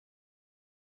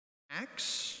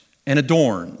extracts and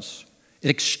adorns. It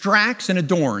extracts and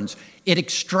adorns. It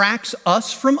extracts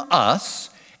us from us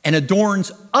and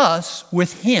adorns us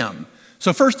with him.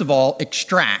 So first of all,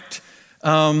 extract.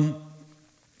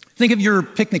 Think of your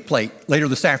picnic plate later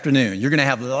this afternoon. You're going to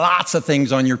have lots of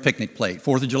things on your picnic plate,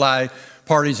 4th of July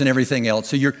parties and everything else.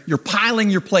 So you're piling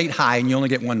your plate high, and you only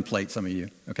get one plate, some of you,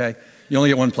 okay? You only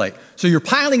get one plate. So you're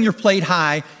piling your plate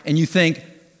high, and you think,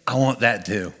 I want that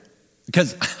too,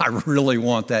 because I really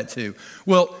want that too.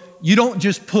 Well, you don't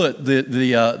just put the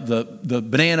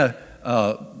banana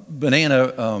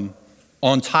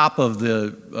on top of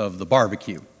the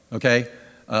barbecue, okay?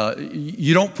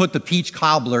 You don't put the peach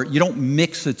cobbler, you don't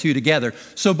mix the two together.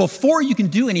 So before you can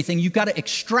do anything, you've got to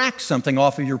extract something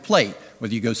off of your plate,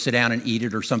 whether you go sit down and eat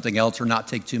it or something else or not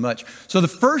take too much. So the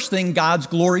first thing God's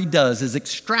glory does is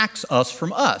extracts us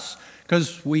from us,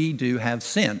 because we do have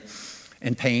sin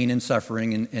and pain and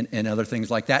suffering and other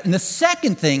things like that. And the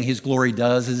second thing his glory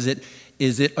does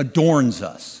is it adorns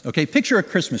us. Okay, picture a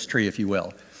Christmas tree, if you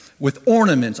will, with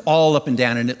ornaments all up and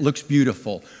down, and it looks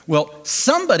beautiful. Well,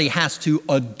 somebody has to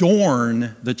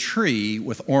adorn the tree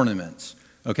with ornaments,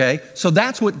 okay? So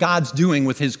that's what God's doing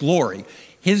with his glory.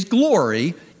 His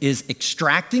glory is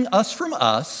extracting us from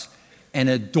us and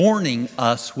adorning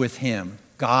us with him.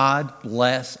 God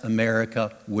bless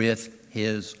America with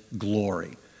his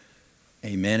glory.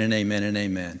 Amen and amen and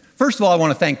amen. First of all, I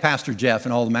want to thank Pastor Jeff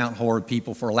and all the Mount Horeb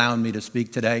people for allowing me to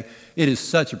speak today. It is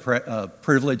such a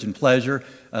privilege and pleasure.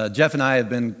 Jeff and I have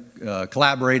been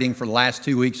collaborating for the last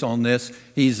 2 weeks on this.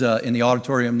 He's in the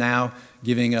auditorium now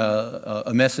giving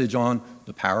a message on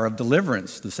the power of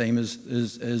deliverance, the same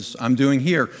as I'm doing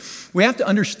here. We have to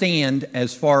understand,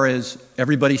 as far as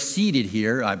everybody seated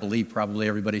here, I believe probably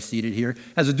everybody seated here,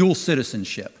 has a dual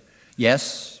citizenship.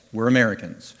 Yes, we're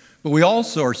Americans, but we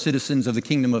also are citizens of the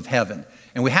kingdom of heaven.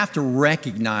 And we have to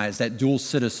recognize that dual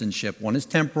citizenship. One is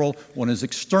temporal, one is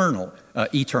eternal.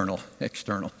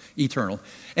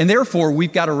 And therefore,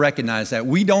 we've got to recognize that.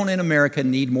 We don't in America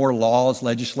need more laws,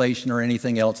 legislation, or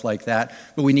anything else like that,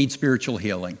 but we need spiritual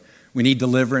healing. We need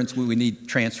deliverance. We need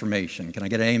transformation. Can I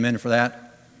get an amen for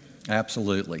that?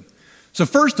 Absolutely. So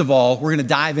first of all, we're going to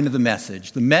dive into the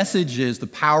message. The message is the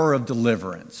power of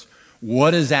deliverance.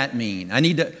 What does that mean? I'm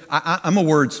a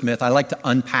wordsmith. I like to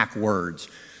unpack words.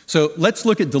 So let's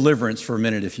look at deliverance for a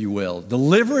minute, if you will.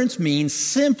 Deliverance means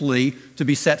simply to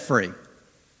be set free,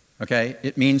 okay?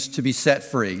 It means to be set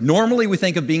free. Normally, we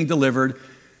think of being delivered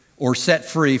or set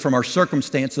free from our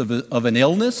circumstance of an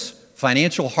illness,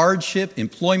 financial hardship,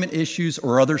 employment issues,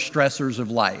 or other stressors of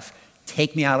life.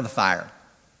 Take me out of the fire,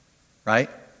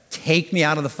 right? Take me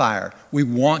out of the fire. We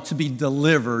want to be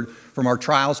delivered from our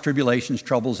trials, tribulations,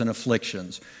 troubles, and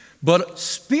afflictions. But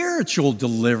spiritual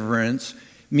deliverance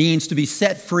means to be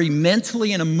set free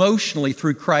mentally and emotionally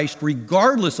through Christ,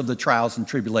 regardless of the trials and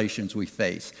tribulations we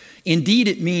face. Indeed,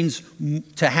 it means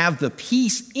to have the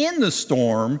peace in the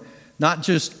storm, not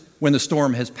just when the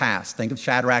storm has passed. Think of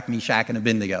Shadrach, Meshach, and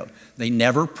Abednego. They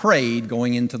never prayed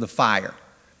going into the fire.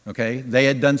 Okay, they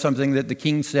had done something that the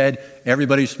king said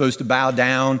everybody's supposed to bow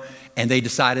down, and they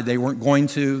decided they weren't going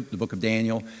to, the book of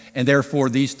Daniel, and therefore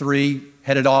these three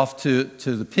headed off to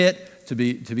the pit to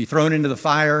be thrown into the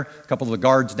fire. A couple of the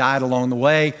guards died along the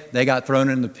way. They got thrown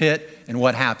in the pit, and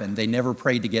what happened? They never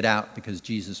prayed to get out because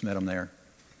Jesus met them there.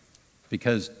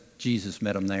 Because Jesus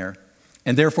met them there.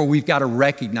 And therefore, we've got to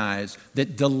recognize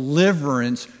that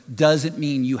deliverance doesn't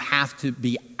mean you have to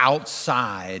be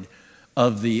outside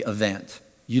of the event.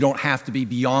 You don't have to be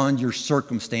beyond your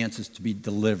circumstances to be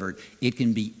delivered. It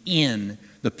can be in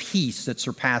the peace that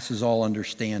surpasses all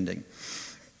understanding.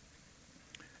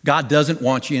 God doesn't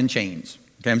want you in chains.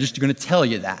 Okay, I'm just going to tell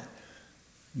you that.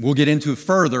 We'll get into it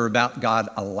further about God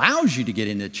allows you to get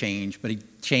into chains,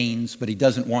 but he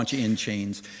doesn't want you in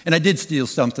chains. And I did steal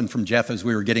something from Jeff as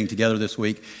we were getting together this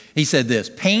week. He said this: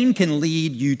 pain can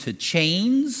lead you to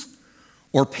chains,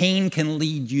 or pain can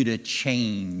lead you to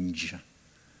change.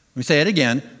 Let me say it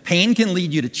again. Pain can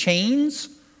lead you to chains,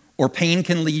 or pain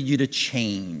can lead you to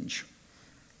change.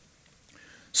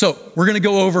 So we're going to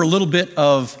go over a little bit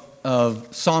of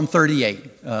Psalm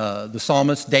 38. The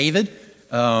psalmist David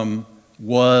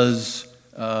was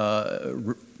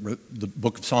the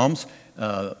book of Psalms,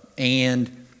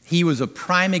 and he was a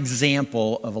prime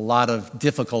example of a lot of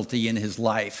difficulty in his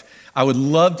life. I would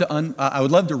love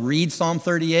to read Psalm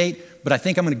 38, but I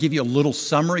think I'm going to give you a little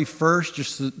summary first,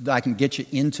 just so that I can get you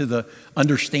into the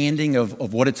understanding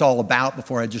of what it's all about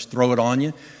before I just throw it on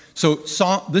you. So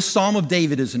this Psalm of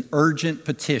David is an urgent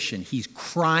petition. He's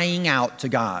crying out to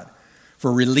God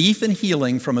for relief and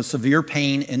healing from a severe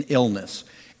pain and illness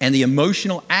and the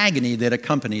emotional agony that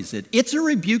accompanies it. It's a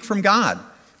rebuke from God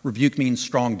Rebuke means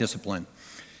strong discipline.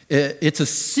 It's a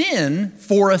sin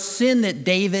for a sin that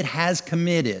David has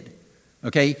committed.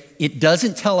 Okay? It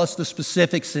doesn't tell us the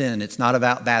specific sin. It's not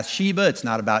about Bathsheba. It's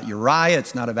not about Uriah.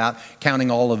 It's not about counting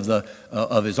all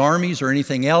of his armies or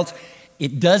anything else.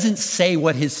 It doesn't say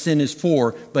what his sin is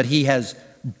for, but he has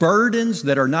burdens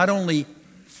that are not only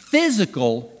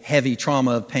physical heavy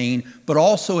trauma of pain, but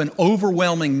also an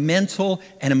overwhelming mental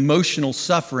and emotional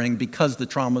suffering because the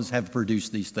traumas have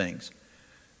produced these things.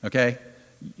 Okay?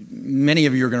 Many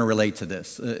of you are going to relate to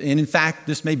this. And in fact,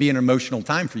 this may be an emotional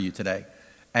time for you today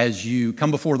as you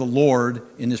come before the Lord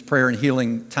in this prayer and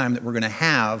healing time that we're going to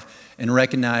have and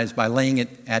recognize by laying it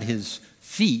at his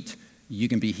feet, you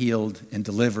can be healed and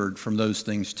delivered from those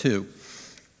things too.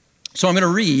 So I'm going to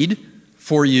read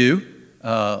for you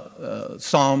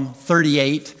Psalm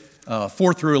 38,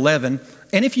 4 through 11.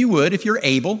 And if you would, if you're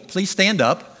able, please stand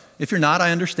up. If you're not,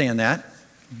 I understand that.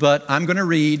 But I'm going to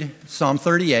read Psalm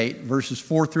 38, verses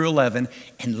 4 through 11,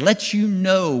 and let you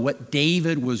know what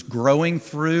David was growing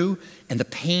through and the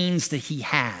pains that he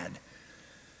had.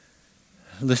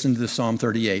 Listen to the Psalm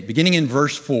 38, beginning in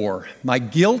verse 4. My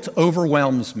guilt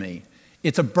overwhelms me.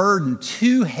 It's a burden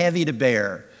too heavy to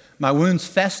bear. My wounds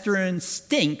fester and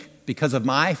stink because of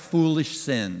my foolish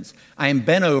sins. I am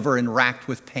bent over and racked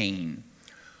with pain.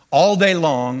 All day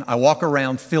long, I walk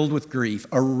around filled with grief.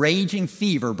 A raging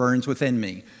fever burns within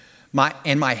me,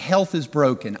 and my health is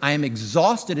broken. I am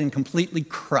exhausted and completely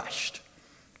crushed.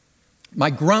 My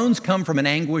groans come from an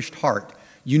anguished heart.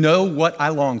 You know what I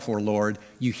long for, Lord.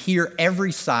 You hear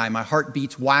every sigh. My heart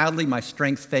beats wildly, my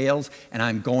strength fails, and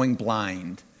I'm going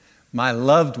blind. My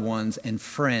loved ones and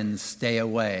friends stay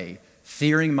away,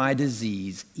 fearing my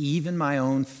disease. Even my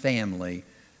own family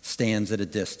stands at a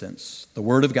distance. The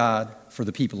word of God for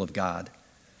the people of God.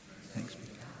 Thanks be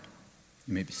to God.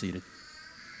 You may be seated.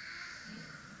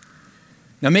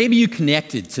 Now, maybe you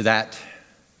connected to that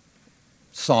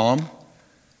psalm.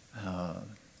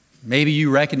 Maybe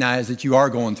you recognize that you are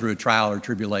going through a trial or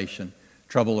tribulation,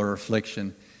 trouble or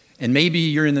affliction. And maybe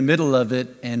you're in the middle of it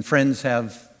and friends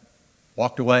have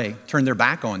walked away, turned their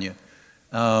back on you.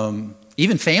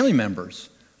 Even family members,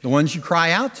 the ones you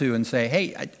cry out to and say,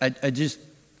 hey,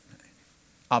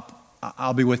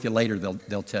 I'll be with you later,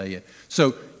 they'll tell you.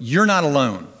 So you're not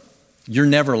alone. You're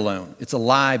never alone. It's a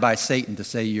lie by Satan to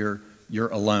say you're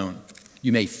alone.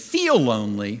 You may feel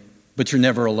lonely, but you're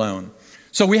never alone.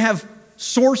 So we have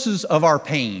sources of our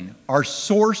pain, our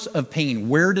source of pain.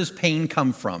 Where does pain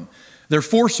come from? There are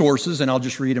 4 sources, and I'll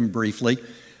just read them briefly.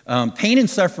 Pain and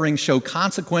suffering show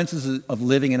consequences of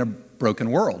living in a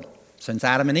broken world. Since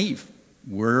Adam and Eve,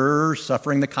 we're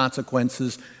suffering the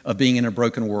consequences of being in a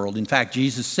broken world. In fact,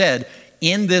 Jesus said,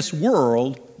 in this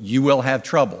world, you will have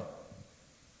trouble.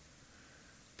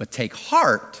 But take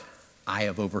heart, I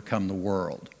have overcome the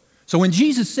world. So when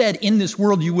Jesus said, in this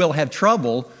world, you will have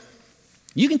trouble,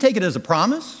 you can take it as a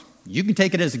promise. You can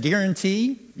take it as a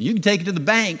guarantee. You can take it to the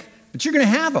bank, but you're going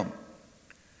to have them.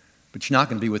 But you're not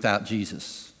going to be without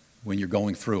Jesus when you're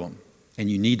going through them. And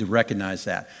you need to recognize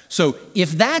that. So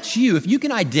if that's you, if you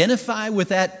can identify with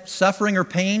that suffering or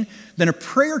pain, then a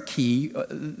prayer key,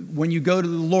 when you go to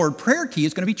the Lord, prayer key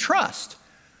is going to be trust.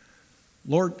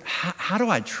 Lord, how do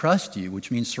I trust you?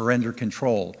 Which means surrender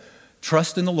control.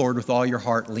 Trust in the Lord with all your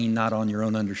heart, lean not on your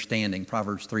own understanding,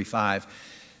 Proverbs 3:5.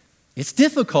 It's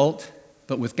difficult,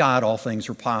 but with God, all things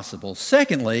are possible.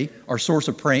 Secondly, our source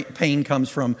of pain comes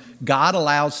from God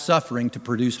allows suffering to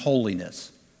produce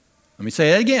holiness. Let me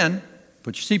say it again.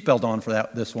 Put your seatbelt on for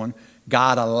this one.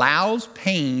 God allows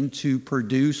pain to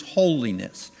produce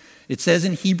holiness. It says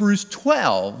in Hebrews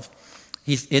 12,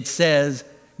 it says,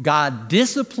 God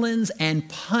disciplines and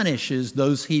punishes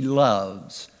those he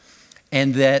loves,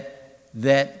 and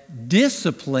that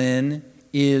discipline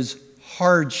is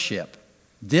hardship.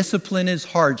 Discipline is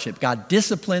hardship. God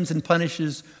disciplines and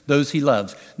punishes those he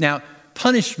loves. Now,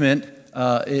 punishment,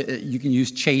 you can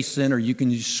use chasten or you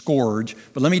can use scourge,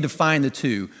 but let me define the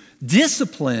two.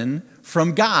 Discipline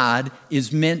from God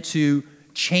is meant to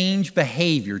change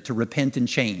behavior, to repent and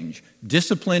change.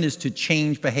 Discipline is to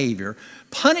change behavior.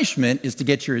 Punishment is to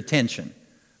get your attention.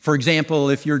 For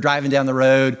example, if you're driving down the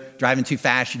road, driving too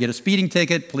fast, you get a speeding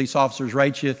ticket, police officers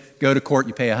write you, go to court,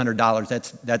 you pay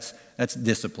 $100. That's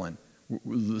discipline.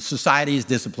 Society is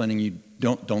disciplining you.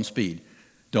 Don't speed.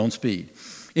 Don't speed.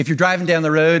 If you're driving down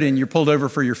the road and you're pulled over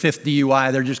for your 5th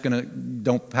DUI, they're just going to,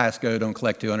 don't pass go, don't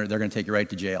collect 200, they're going to take you right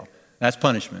to jail. That's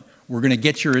punishment. We're going to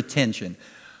get your attention.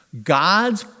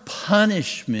 God's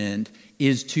punishment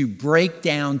is to break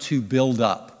down, to build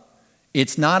up.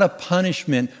 It's not a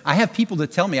punishment. I have people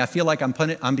that tell me, I feel like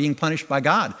I'm being punished by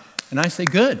God. And I say,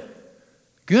 good.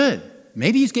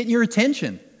 Maybe he's getting your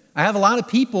attention. I have a lot of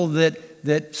people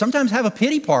that sometimes have a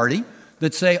pity party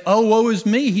that say, oh, woe is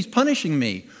me, he's punishing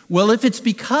me. Well, if it's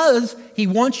because he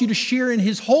wants you to share in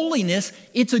his holiness,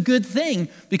 it's a good thing,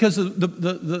 because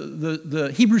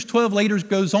the Hebrews 12 later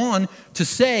goes on to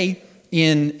say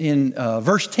in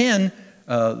verse 10,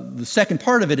 the second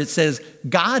part of it, it says,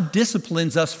 God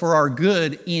disciplines us for our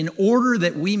good in order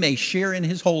that we may share in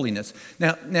his holiness.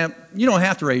 Now, you don't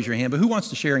have to raise your hand, but who wants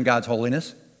to share in God's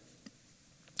holiness?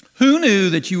 Who knew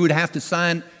that you would have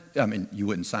to you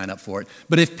wouldn't sign up for it,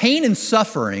 but if pain and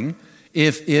suffering,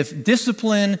 if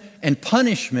discipline and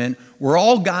punishment were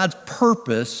all God's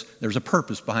purpose, there's a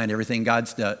purpose behind everything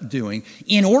God's doing,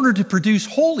 in order to produce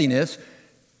holiness,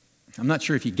 I'm not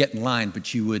sure if you get in line,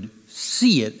 but you would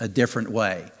see it a different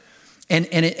way. And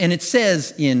it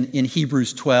says in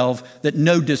Hebrews 12 that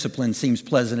no discipline seems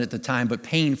pleasant at the time, but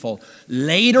painful.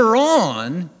 Later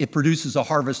on, it produces a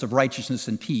harvest of righteousness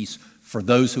and peace for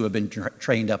those who have been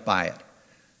trained up by it.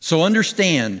 So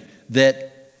understand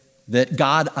that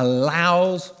God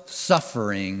allows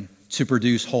suffering to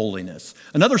produce holiness.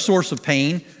 Another source of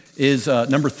pain is,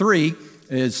 number 3,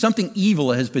 is something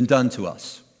evil has been done to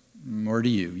us or to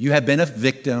you. You have been a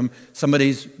victim.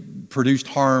 Somebody's produced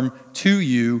harm to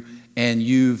you, and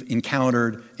you've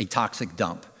encountered a toxic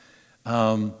dump.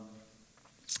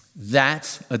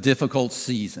 That's a difficult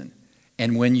season.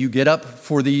 And when you get up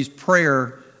for these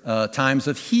prayer times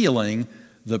of healing,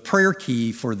 the prayer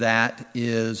key for that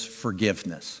is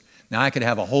forgiveness. Now, I could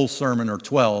have a whole sermon or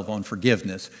 12 on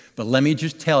forgiveness, but let me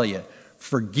just tell you,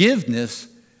 forgiveness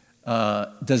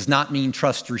does not mean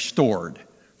trust restored.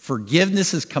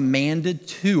 Forgiveness is commanded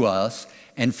to us,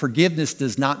 and forgiveness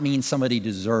does not mean somebody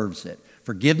deserves it.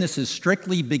 Forgiveness is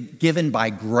strictly given by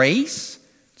grace.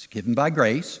 It's given by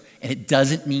grace, and it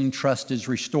doesn't mean trust is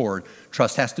restored.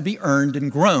 Trust has to be earned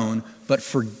and grown, but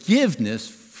forgiveness,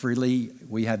 freely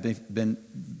we have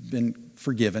been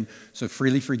forgiven, so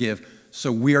freely forgive.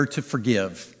 So we are to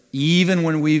forgive, even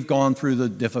when we've gone through the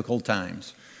difficult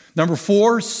times. Number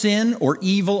 4, sin or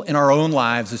evil in our own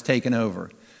lives is taken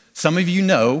over. Some of you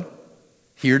know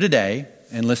here today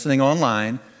and listening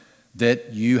online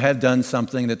that you have done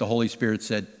something that the Holy Spirit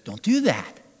said, don't do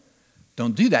that.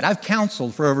 Don't do that. I've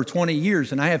counseled for over 20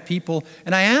 years, and I have people,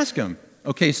 and I ask them,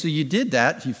 okay, so you did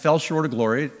that. You fell short of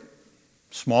glory,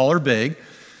 small or big.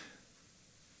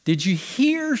 Did you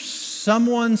hear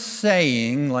someone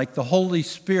saying, like the Holy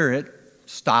Spirit,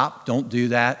 stop, don't do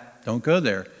that, don't go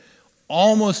there?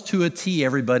 Almost to a T,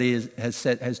 everybody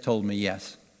has told me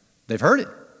yes. They've heard it.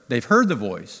 They've heard the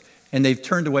voice, and they've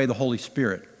turned away the Holy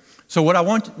Spirit. So what I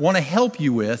want to help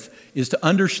you with is to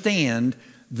understand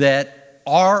that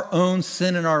our own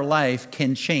sin in our life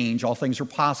can change. All things are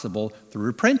possible through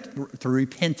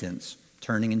repentance,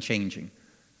 turning and changing,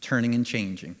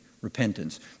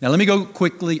 repentance. Now let me go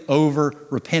quickly over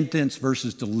repentance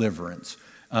versus deliverance.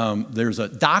 There's a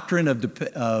doctrine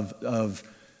of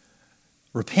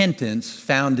repentance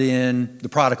found in the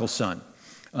prodigal son.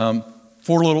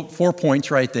 4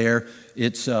 points right there.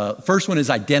 It's first one is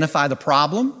identify the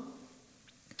problem,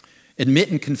 admit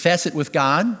and confess it with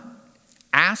God,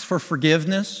 ask for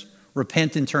forgiveness,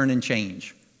 repent and turn and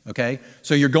change. Okay,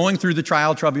 so you're going through the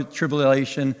trial,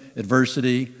 tribulation,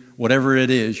 adversity, whatever it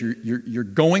is. You're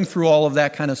going through all of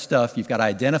that kind of stuff. You've got to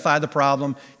identify the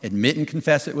problem, admit and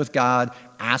confess it with God,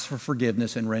 ask for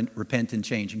forgiveness, and repent and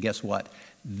change. And guess what?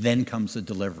 Then comes the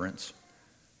deliverance.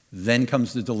 Then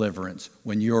comes the deliverance,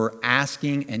 when you're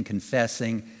asking and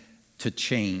confessing to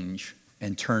change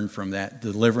and turn from that.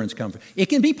 Deliverance comes. It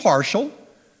can be partial.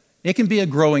 It can be a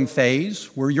growing phase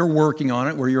where you're working on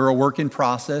it, where you're a work in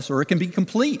process, or it can be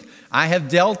complete. I have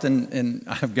dealt, and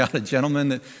I've got a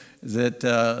gentleman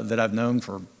that I've known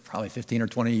for probably 15 or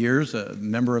 20 years, a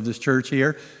member of this church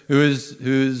here,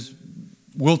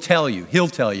 he'll tell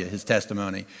you his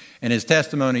testimony. And his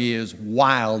testimony is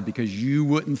wild, because you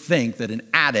wouldn't think that an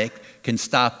addict can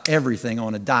stop everything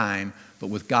on a dime, but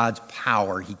with God's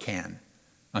power, he can.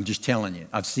 I'm just telling you,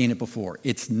 I've seen it before.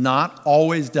 It's not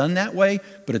always done that way,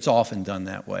 but it's often done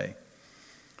that way.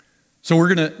 So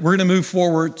we're gonna move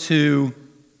forward to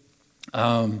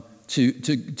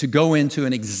go into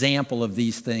an example of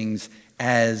these things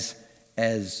as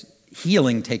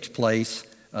healing takes place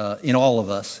in all of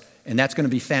us. And that's going to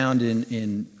be found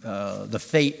in the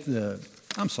faith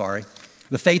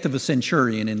of a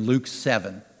centurion in Luke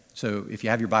 7. So if you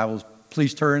have your Bibles,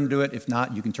 please turn to it. If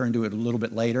not, you can turn to it a little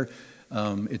bit later.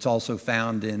 It's also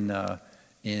found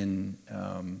in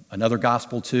another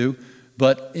gospel too.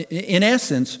 But in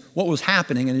essence, what was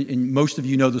happening, and most of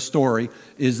you know the story,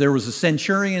 is there was a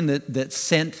centurion that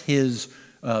sent his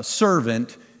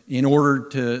servant in order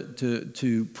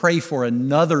to pray for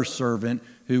another servant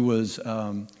who was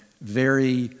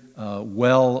very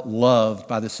well loved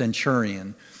by the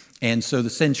centurion. And so the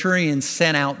centurion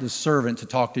sent out the servant to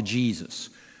talk to Jesus.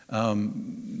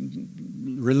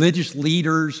 Religious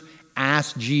leaders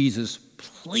asked Jesus,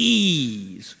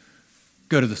 please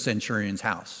go to the centurion's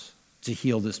house to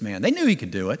heal this man. They knew he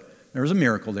could do it. There was a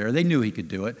miracle there. They knew he could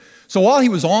do it. So while he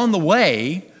was on the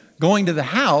way going to the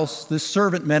house, this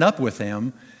servant met up with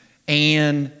him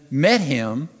and met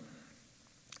him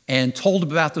and told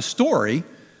about the story.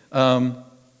 And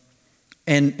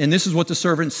this is what the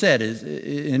servant said.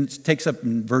 And it takes up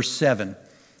in verse 7.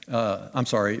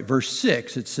 Verse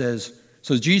 6. It says,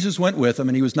 so Jesus went with him,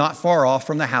 and he was not far off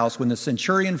from the house when the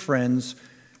centurion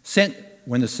sent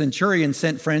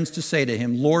friends to say to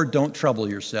him, Lord, don't trouble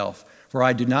yourself, for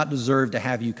I do not deserve to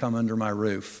have you come under my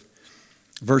roof.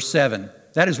 Verse 7.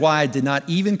 That is why I did not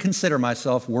even consider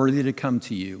myself worthy to come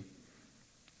to you.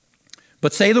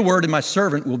 But say the word, and my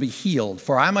servant will be healed.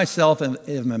 For I myself am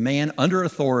a man under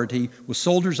authority, with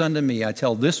soldiers under me. I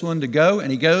tell this one to go,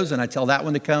 and he goes, and I tell that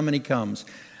one to come, and he comes.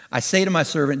 I say to my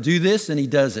servant, do this, and he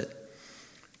does it.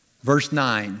 Verse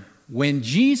 9, when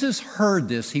Jesus heard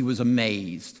this, he was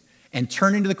amazed. And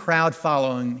turning to the crowd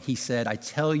following, he said, I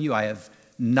tell you, I have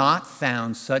not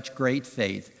found such great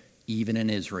faith, even in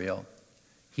Israel.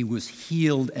 He was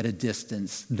healed at a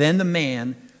distance. Then the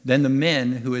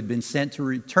men who had been sent to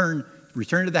returned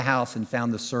to the house and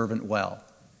found the servant well.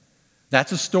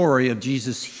 That's a story of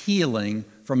Jesus healing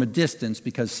from a distance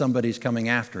because somebody's coming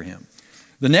after him.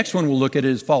 The next one we'll look at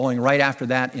is following right after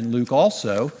that in Luke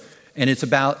also, and it's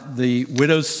about the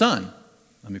widow's son.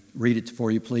 Let me read it for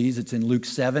you, please. It's in Luke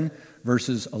 7,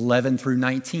 verses 11 through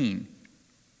 19.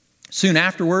 Soon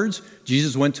afterwards,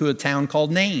 Jesus went to a town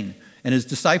called Nain, and his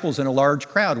disciples and a large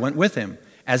crowd went with him.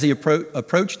 As he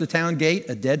approached the town gate,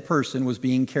 a dead person was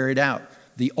being carried out,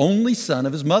 the only son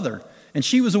of his mother, and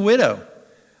she was a widow,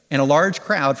 and a large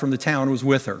crowd from the town was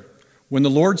with her. When the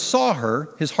Lord saw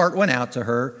her, his heart went out to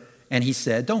her, and he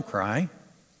said, don't cry.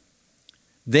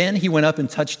 Then he went up and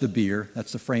touched the bier,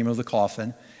 that's the frame of the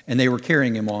coffin, and they were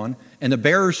carrying him on, and the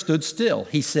bearer stood still.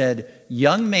 He said,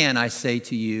 young man, I say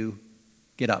to you,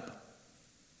 get up.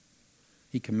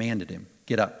 He commanded him,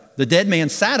 get up. The dead man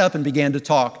sat up and began to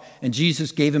talk, and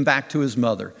Jesus gave him back to his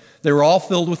mother. They were all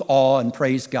filled with awe and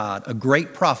praised God. A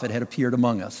great prophet had appeared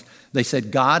among us. They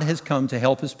said, God has come to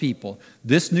help his people.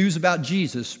 This news about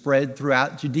Jesus spread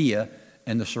throughout Judea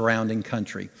and the surrounding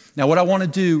country. Now, what I want to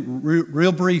do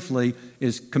real briefly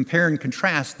is compare and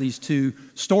contrast these two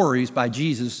stories by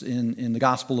Jesus in the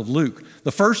Gospel of Luke.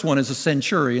 The first one is a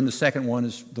centurion. The second one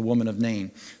is the woman of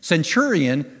Nain.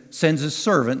 Centurion sends his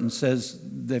servant and says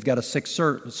they've got a sick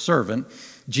servant.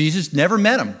 Jesus never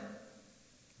met him.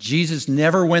 Jesus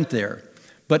never went there.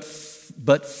 But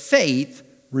faith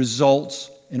results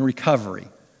in recovery.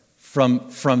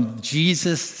 From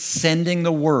Jesus sending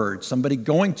the word, somebody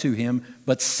going to him,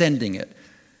 but sending it.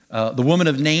 The woman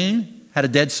of Nain had a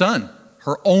dead son,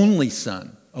 her only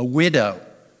son, a widow,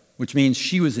 which means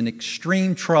she was in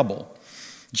extreme trouble.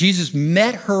 Jesus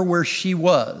met her where she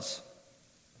was.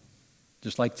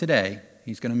 Just like today,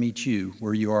 he's going to meet you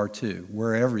where you are too,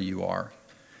 wherever you are.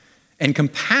 And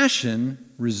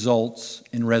compassion results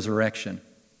in resurrection.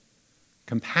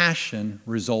 Compassion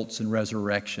results in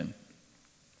resurrection.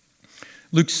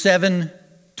 Luke 7,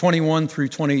 21 through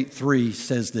 23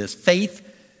 says this, faith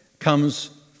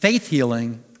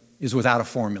healing is without a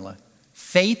formula.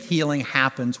 Faith healing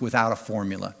happens without a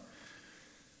formula.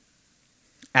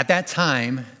 At that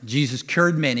time, Jesus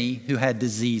cured many who had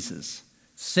diseases,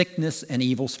 sickness, and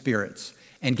evil spirits,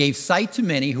 and gave sight to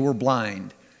many who were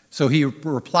blind. So he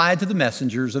replied to the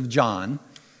messengers of John,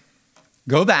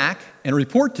 go back and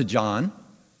report to John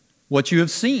what you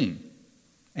have seen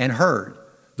and heard.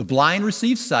 The blind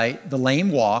receive sight, the lame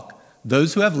walk,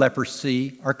 those who have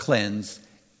leprosy are cleansed,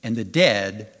 and the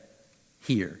dead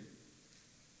hear.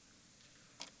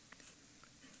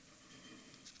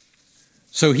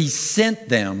 So he sent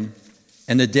them,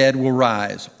 and the dead will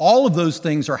rise. All of those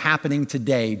things are happening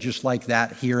today, just like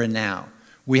that, here and now.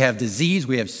 We have disease,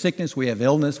 we have sickness, we have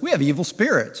illness, we have evil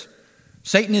spirits.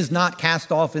 Satan is not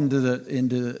cast off into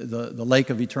the lake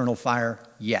of eternal fire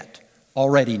yet.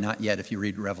 Already not yet, if you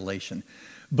read Revelation.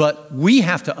 But we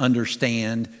have to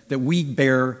understand that we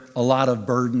bear a lot of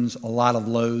burdens, a lot of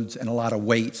loads, and a lot of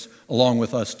weights along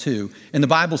with us too. And the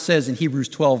Bible says in Hebrews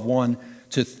 12:1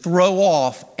 to throw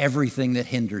off everything that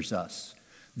hinders us.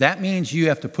 That means you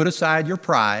have to put aside your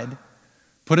pride,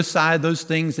 put aside those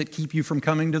things that keep you from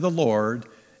coming to the Lord,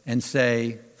 and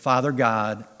say, Father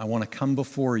God, I want to come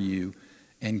before you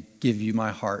and give you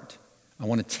my heart. I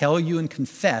want to tell you and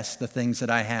confess the things that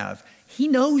I have. He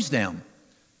knows them.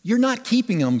 You're not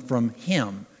keeping them from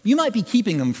him. You might be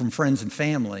keeping them from friends and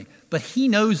family, but he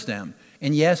knows them.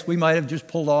 And yes, we might have just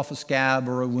pulled off a scab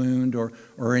or a wound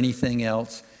or anything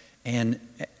else. And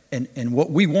what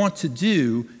we want to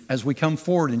do as we come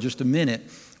forward in just a minute,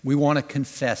 we want to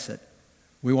confess it.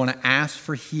 We want to ask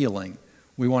for healing.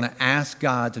 We want to ask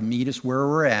God to meet us where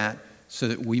we're at so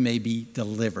that we may be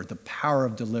delivered. The power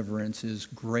of deliverance is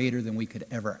greater than we could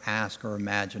ever ask or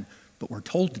imagine, but we're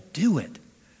told to do it.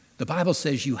 The Bible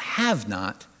says you have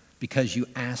not because you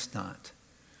ask not.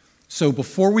 So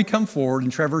before we come forward,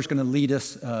 and Trevor's going to lead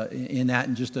us in that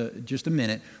in just a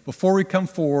minute, before we come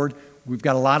forward, we've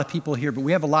got a lot of people here, but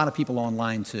we have a lot of people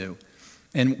online too.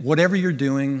 And whatever you're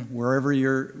doing, whatever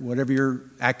your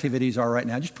activities are right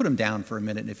now, just put them down for a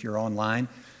minute if you're online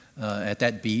at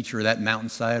that beach or that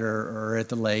mountainside or at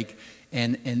the lake.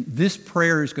 And this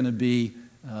prayer is going to be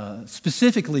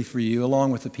specifically for you,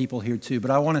 along with the people here too.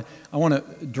 But I want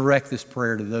to direct this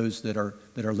prayer to those that are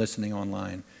listening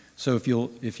online. So if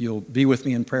you'll be with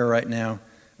me in prayer right now,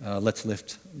 let's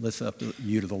lift up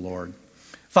you to the Lord.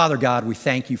 Father God, we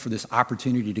thank you for this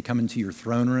opportunity to come into your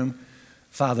throne room.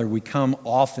 Father, we come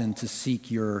often to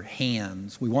seek your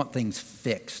hands. We want things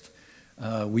fixed.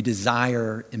 We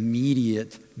desire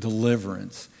immediate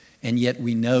deliverance. And yet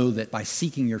we know that by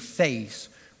seeking your face,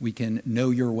 we can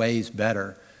know your ways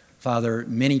better. Father,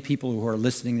 many people who are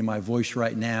listening to my voice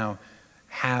right now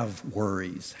have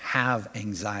worries, have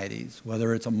anxieties,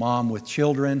 whether it's a mom with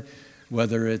children,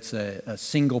 whether it's a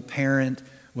single parent,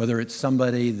 whether it's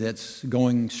somebody that's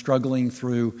struggling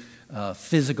through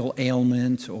physical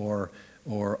ailment or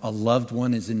a loved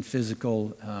one is in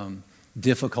physical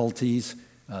difficulties,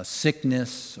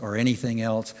 sickness, or anything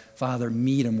else. Father,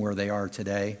 meet them where they are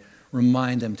today.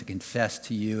 Remind them to confess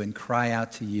to you and cry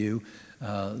out to you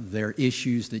their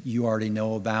issues that you already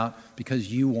know about,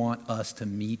 because you want us to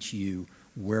meet you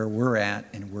where we're at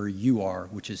and where you are,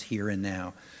 which is here and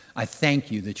now. I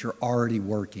thank you that you're already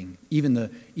working.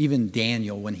 Even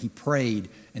Daniel, when he prayed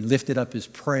and lifted up his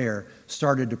prayer,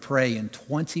 started to pray, and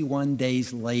 21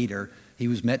 days later, he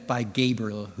was met by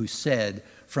Gabriel, who said,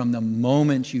 from the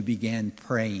moment you began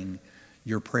praying,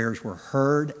 your prayers were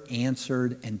heard,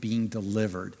 answered, and being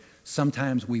delivered.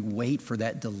 Sometimes we wait for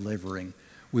that delivering.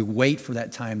 We wait for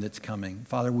that time that's coming.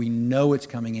 Father, we know it's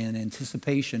coming in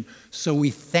anticipation, so we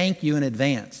thank you in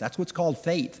advance. That's what's called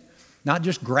faith. Not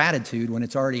just gratitude when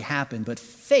it's already happened, but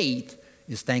faith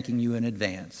is thanking you in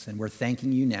advance. And we're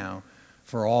thanking you now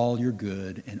for all your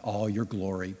good and all your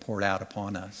glory poured out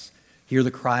upon us. Hear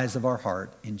the cries of our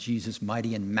heart. In Jesus'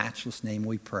 mighty and matchless name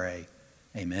we pray.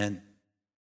 Amen.